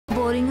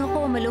Boring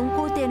ako,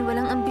 malungkutin,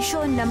 walang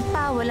ambisyon,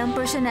 lampa, walang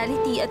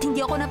personality at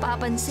hindi ako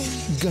napapansin.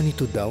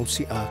 Ganito daw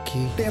si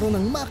Aki. Pero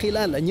nang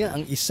makilala niya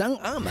ang isang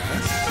ama...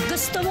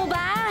 Gusto mo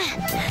ba?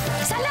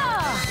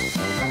 Salo!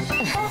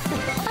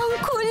 Ang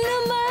cool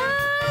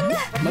naman!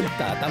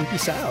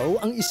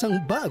 Magtatampisaw ang isang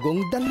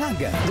bagong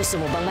dalaga.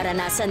 Gusto mo bang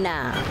maranasan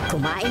na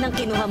kumain ng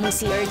kinuha mong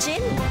sea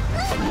urchin?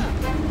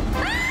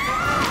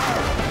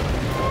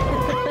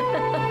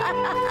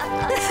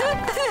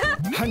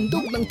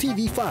 Handog ng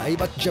TV5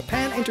 at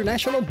Japan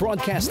International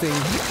Broadcasting.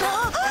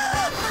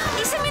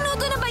 Isang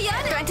minuto na ba yan?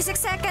 26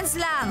 seconds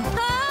lang.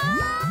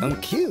 Ang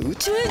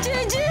cute,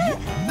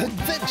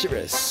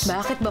 adventurous,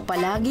 Bakit ba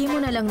palagi mo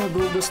na lang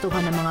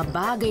nagugustuhan ng mga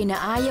bagay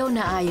na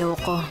ayaw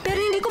ko? Pero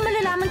hindi ko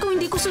malalaman kung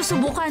hindi ko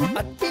susubukan.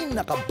 at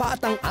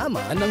pinakabatang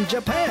ama ng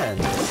Japan.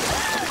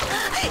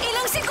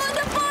 Ilang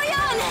segundo po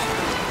yan!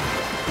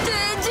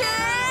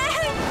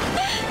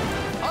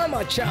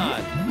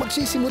 Amachan,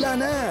 magsisimula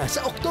na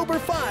sa October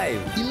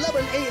 5,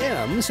 11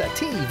 a.m. sa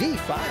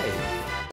TV5.